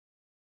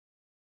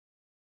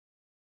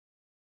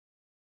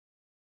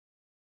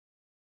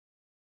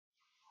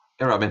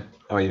Hey Robin,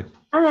 how are you?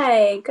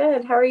 Hi,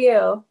 good. How are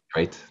you?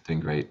 Great,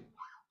 doing great. Of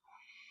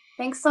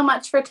Thanks so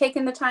much for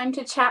taking the time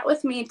to chat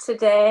with me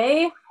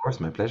today. course,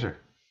 my pleasure.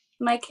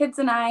 My kids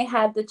and I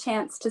had the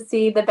chance to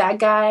see The Bad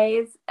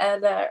Guys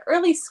at an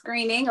early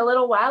screening a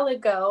little while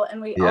ago,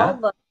 and we all Yeah,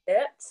 loved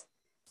it.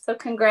 So,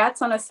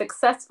 congrats on a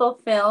successful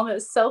film. It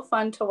was so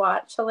fun to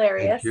watch, thank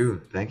hilarious.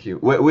 you, thank you.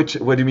 What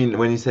do you mean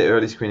when you say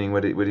early screening?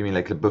 What do you mean,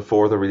 like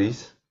before the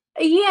release?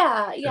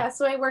 Yeah, Yeah. yeah.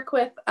 So I work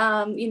with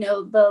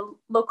the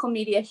local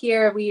media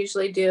here. We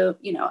usually do,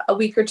 a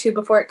week or two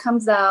before it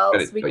comes Got out,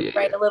 so it. we Oh can yeah,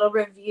 write yeah. a little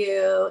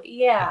review.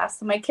 Yeah.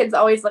 So my kids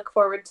always look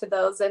forward to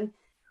those, and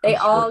I'm they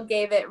sure. all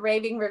gave it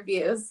raving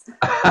reviews.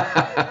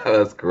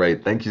 That's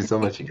great. Thank you so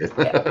much, you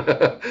Yeah.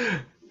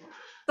 guys.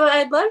 So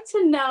I'd love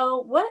to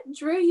know what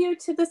drew you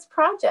to this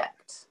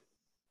project.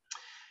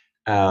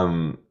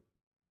 Um,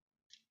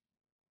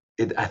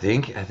 I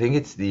think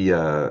it's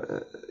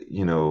the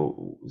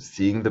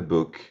seeing the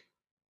book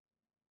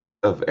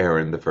of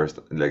Aaron the first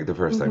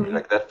time, Hmm.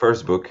 like that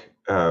first book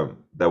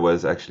that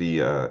was actually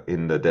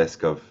in the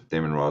desk of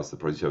Damon Ross, the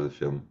producer of the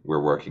film.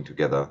 We're working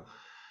together.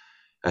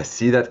 I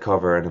see that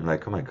cover and I'm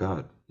like, oh my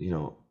God,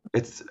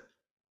 it's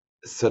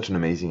such an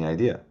amazing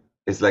idea.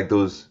 It's like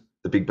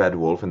the big bad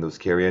wolf and those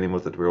scary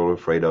animals that we're all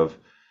afraid of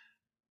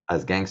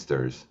as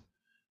gangsters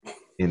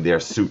in their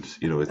suits.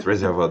 It's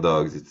Reservoir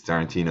Dogs, it's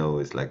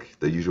Tarantino, it's like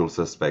the usual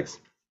suspects.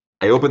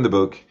 I open the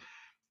book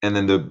and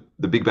then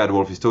the big bad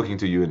wolf is talking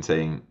to you and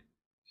saying,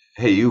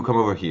 hey, you come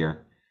over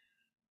here.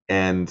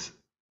 And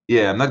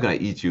yeah, I'm not gonna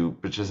eat you,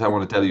 but just I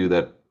want to tell you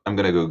that I'm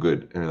gonna go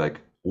good. And you're like,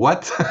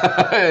 what?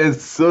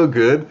 It's so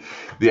good.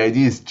 The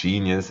idea is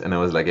genius. And I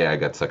was like, yeah, I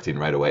got sucked in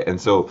right away. And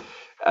so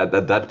at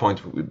that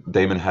point,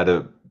 Damon had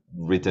a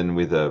written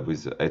with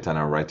Ethan,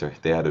 our writer.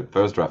 They had a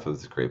first draft of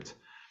the script,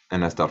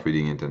 and I started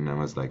reading it, and I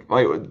was like,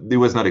 oh, it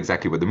was not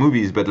exactly what the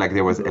movie is, but like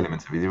there was Hmm.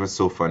 elements of it. It was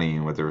so funny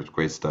and there was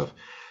great stuff.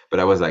 But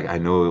I was like, I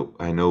know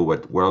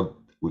what world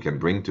we can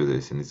bring to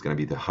this, and it's gonna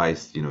be the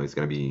heist. It's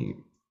gonna be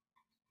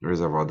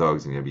Reservoir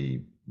Dogs, and gonna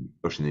be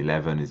Ocean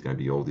 11, is gonna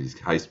be all these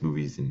heist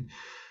movies, and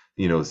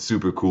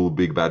super cool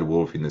big bad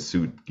wolf in a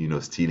suit,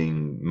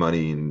 stealing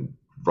money and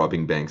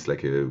robbing banks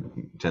like a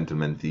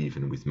gentleman thief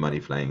and with money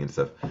flying and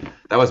stuff.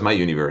 That was my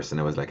universe, and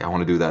I was like, I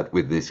want to do that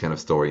with this kind of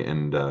story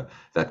and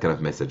that kind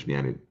of message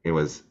behind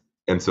it.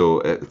 And so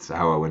it's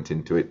how I went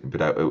into it,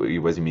 but it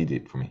was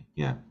immediate for me.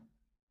 Yeah.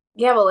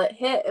 Yeah, well, it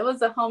hit. It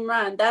was a home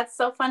run. That's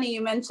so funny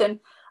you mentioned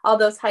all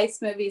those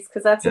heist movies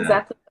because that's Yeah.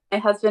 exactly what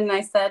my husband and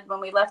I said when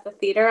we left the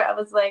theater. I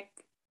was like,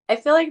 I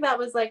feel like that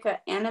was like an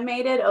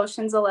animated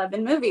Ocean's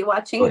 11 movie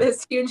watching Well,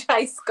 this huge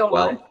heist go on.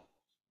 well,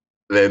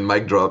 then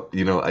mic drop.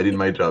 I did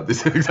my job.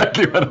 This is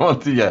exactly what I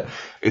wanted. Yeah,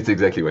 it's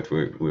exactly what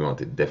we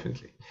wanted.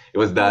 Definitely, it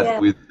was that Yeah.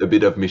 with a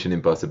bit of Mission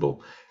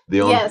Impossible.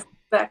 The only Yes,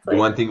 the exactly.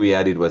 one thing we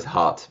added was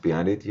heart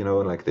behind it.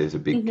 Like there's a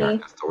big Hmm.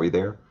 character story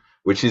there,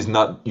 which is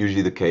not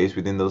usually the case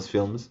within those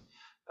films.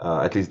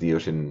 At least the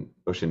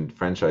Ocean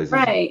franchise is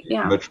Right.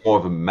 Yeah. much more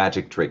of a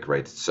magic trick,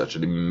 right? It's such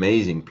an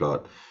amazing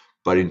plot,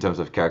 but in terms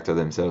of character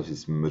themselves,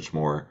 it's much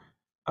more.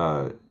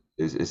 Uh,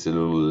 it's a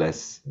little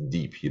less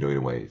deep, in a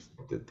way.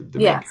 The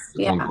main Yes. characters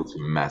don't Yeah. go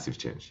through massive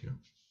change.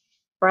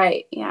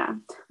 Right. Yeah.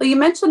 Well, you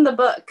mentioned the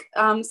book.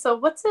 So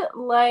what's it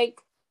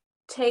like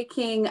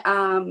taking,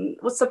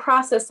 what's the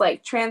process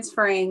like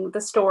transferring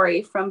the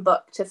story from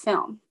book to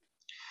film?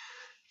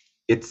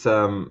 It's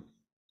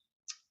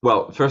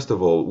well, first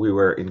of all, we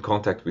were in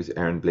contact with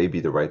Aaron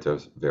Blabey, the writer,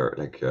 very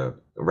like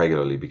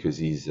regularly because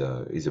he's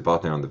a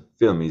partner on the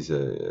film. He's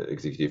a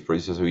executive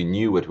producer, so he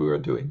knew what we were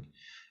doing,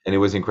 and it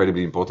was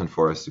incredibly important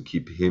for us to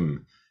keep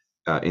him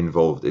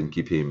involved and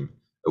keep him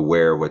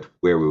aware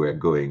where we were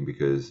going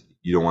because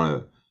you don't want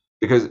to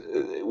because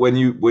when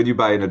you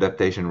buy an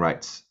adaptation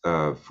rights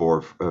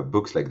for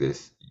books like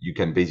this, you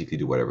can basically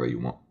do whatever you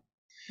want.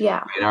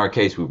 Yeah. In our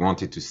case, we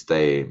wanted to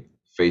stay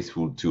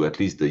faithful to at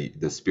least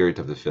the spirit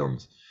of the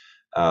films.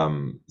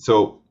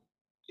 So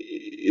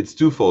it's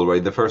twofold,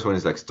 right? The first one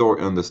is like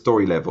story on the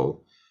story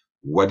level.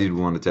 What did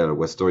we want to tell?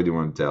 What story do we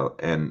want to tell?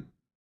 And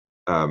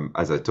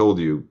as I told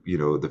you,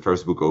 the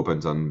first book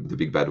opens on the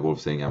big bad wolf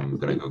saying, "I'm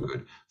gonna go Mhm.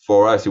 good."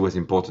 For us, it was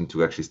important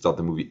to actually start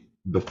the movie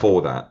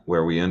before that,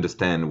 where we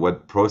understand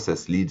what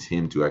process leads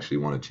him to actually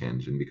want to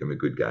change and become a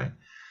good guy.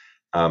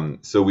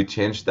 So we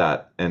changed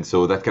that, and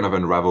so that kind of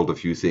unraveled a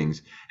few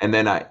things. And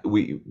then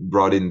we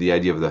brought in the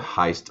idea of the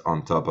heist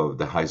on top of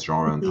the heist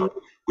genre on top,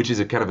 Mhm. which is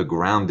a kind of a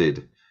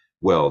grounded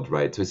world,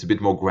 right? So it's a bit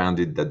more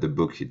grounded than the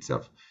book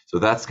itself. So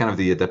that's kind of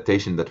the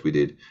adaptation that we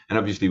did. And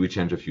obviously, we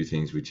changed a few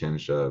things. We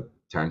changed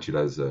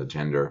Tarantula's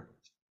gender,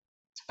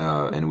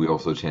 and we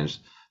also changed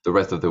the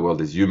rest of the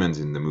world is humans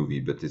in the movie,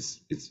 but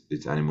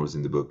it's animals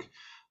in the book.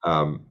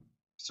 Um,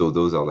 so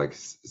those are like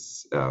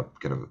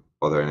kind of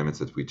other elements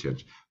that we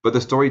change. But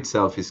the story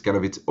itself is kind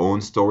of its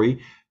own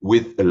story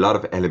with a lot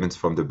of elements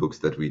from the books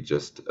that we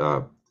just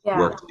Yeah.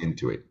 worked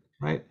into it,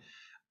 right?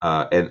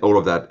 And all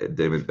of that,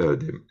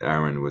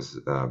 Aaron was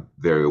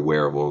very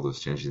aware of all those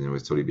changes and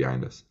was totally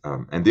behind us.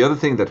 And the other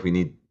thing that we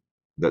need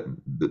that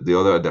the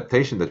other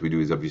adaptation that we do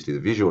is obviously the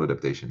visual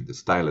adaptation, the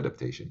style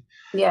adaptation,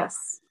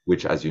 Yes.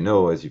 which, as you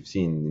know, as you've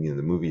seen,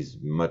 the movie is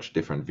much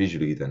different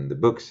visually than the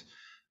books.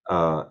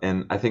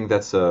 And I think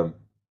that's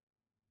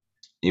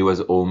it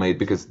was all made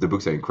because the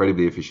books are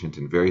incredibly efficient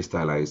and very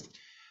stylized.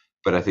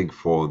 But I think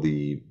for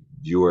the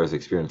viewers'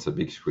 experience, a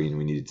big screen,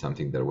 we needed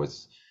something that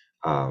was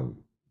um,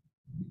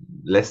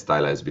 less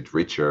stylized, a bit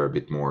richer, a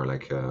bit more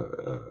like,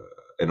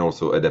 and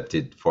also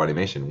adapted for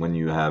animation. When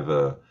you have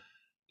a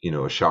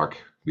shark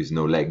with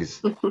no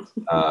legs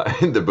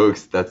in the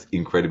books, that's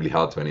incredibly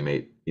hard to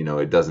animate.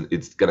 It doesn't.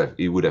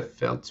 It would have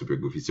felt super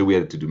goofy. So we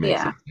had to make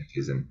Yeah. some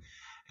changes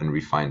and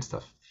refine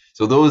stuff.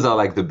 So those are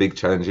like the big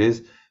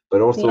challenges, but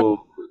Yeah.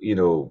 also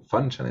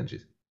fun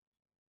challenges.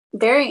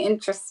 Very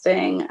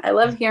interesting. I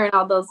love hearing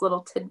all those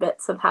little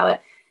tidbits of how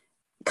it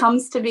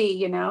comes to be,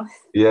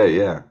 Yeah,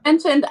 yeah.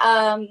 Mentioned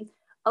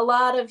a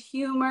lot of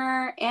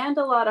humor and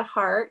a lot of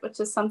heart, which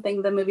is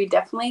something the movie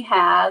definitely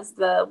has.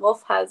 The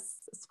wolf has,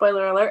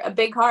 spoiler alert, a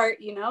big heart.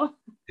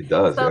 It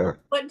does, So, yeah.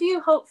 what do you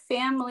hope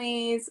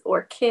families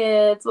or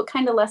kids, what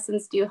kind of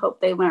lessons do you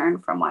hope they learn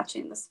from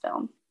watching this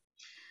film?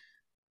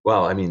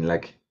 Well, I mean,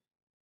 like,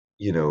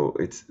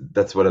 it's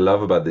that's what I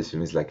love about this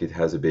film is like it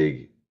has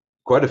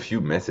quite a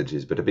few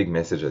messages, but a big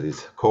message at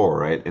its core,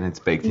 right? And it's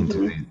baked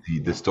into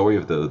Hmm. the story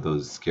of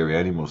those scary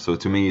animals. So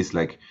to me, it's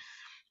like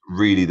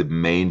really the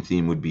main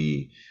theme would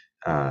be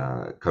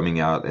coming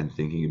out and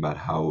thinking about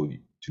how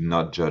to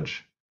not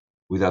judge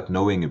without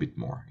knowing a bit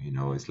more.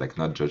 It's like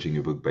not judging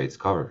a book by its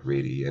cover,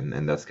 really,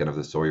 and that's kind of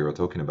the story we're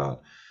talking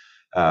about.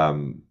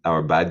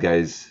 Our bad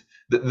guys.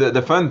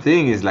 The fun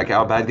thing is like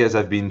our bad guys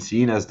have been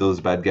seen as those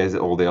bad guys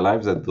all their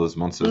lives, as those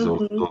monsters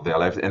Hmm. all their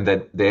lives, and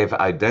that they've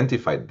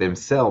identified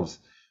themselves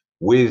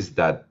with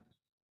that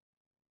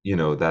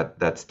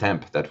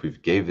stamp that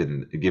we've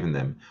given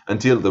them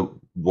until the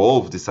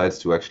wolf decides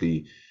to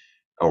actually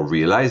or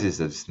realizes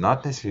that it's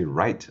not necessarily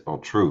right or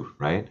true,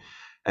 right?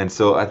 And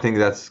so I think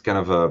that's kind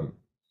of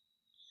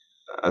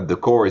at the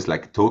core is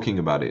like talking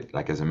about it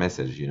like as a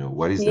message.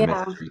 What is the Yeah.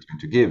 message you're trying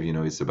to give?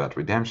 It's about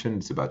redemption,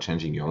 it's about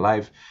changing your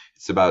life,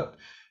 it's about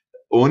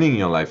owning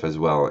your life as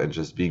well and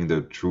just being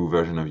the true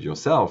version of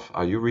yourself.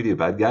 Are you really a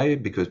bad guy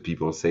because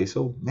people say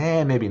so?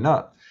 Maybe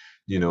not.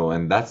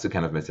 And that's the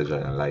kind of message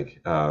I like.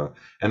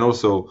 And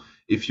also,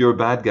 if you're a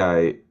bad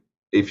guy,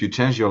 if you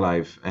change your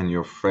life and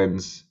your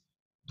friends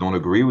don't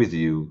agree with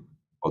you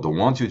or don't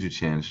want you to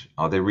change,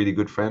 are they really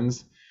good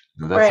friends?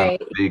 That's a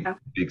Right. big, Yeah.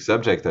 big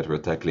subject that we're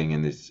tackling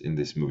in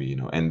this movie.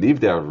 And if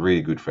they are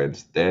really good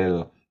friends,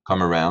 they'll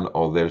come around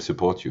or they'll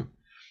support you.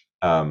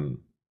 Um,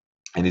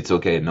 and it's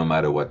okay no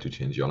matter what to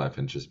change your life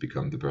and just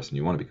become the person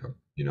you want to become.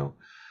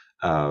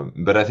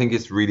 But I think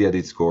it's really at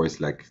its core, it's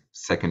like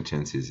second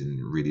chances and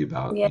really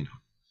about Yeah.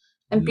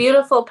 And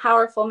beautiful,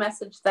 powerful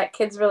message that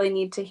kids really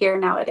need to hear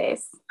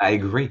nowadays. I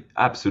agree,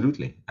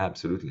 absolutely,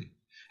 absolutely.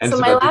 And So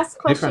it's my about last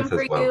difference question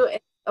for as well. you is,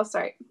 oh,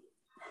 sorry.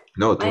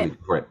 No, My totally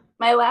correct.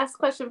 my last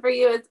question for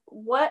you is,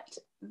 what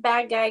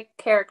bad guy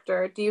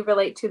character do you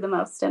relate to the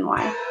most and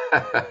why?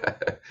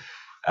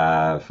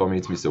 For me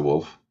it's Mr.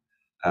 Wolf.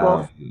 um,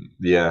 Wolf.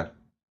 yeah,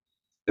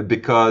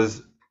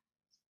 because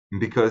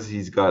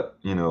he's got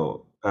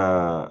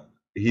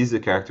he's a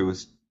character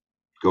who's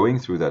going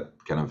through that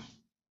kind of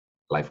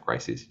life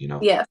crisis.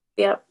 Yes.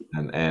 Yep.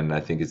 And I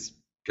think it's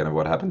kind of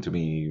what happened to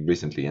me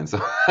recently, and so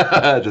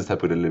I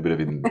put a little bit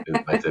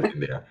of myself in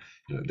there,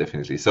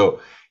 definitely.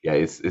 So yeah,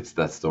 it's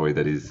that story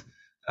that is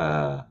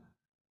uh,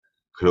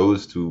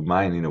 close to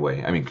mine in a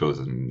way. I mean, close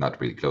and not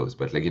really close,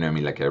 but like I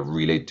mean, like I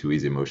relate to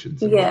his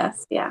emotions and what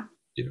Yes. Yeah.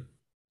 you know.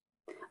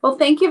 Well,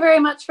 thank you very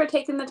much for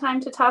taking the time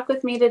to talk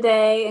with me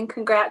today, and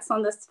congrats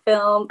on this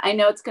film. I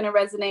know it's going to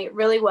resonate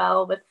really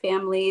well with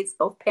families,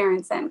 both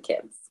parents and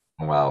kids.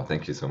 Wow,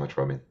 thank you so much,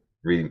 Robin.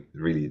 Really,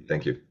 really,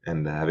 thank you,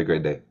 and have a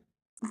great day.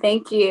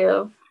 Thank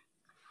you.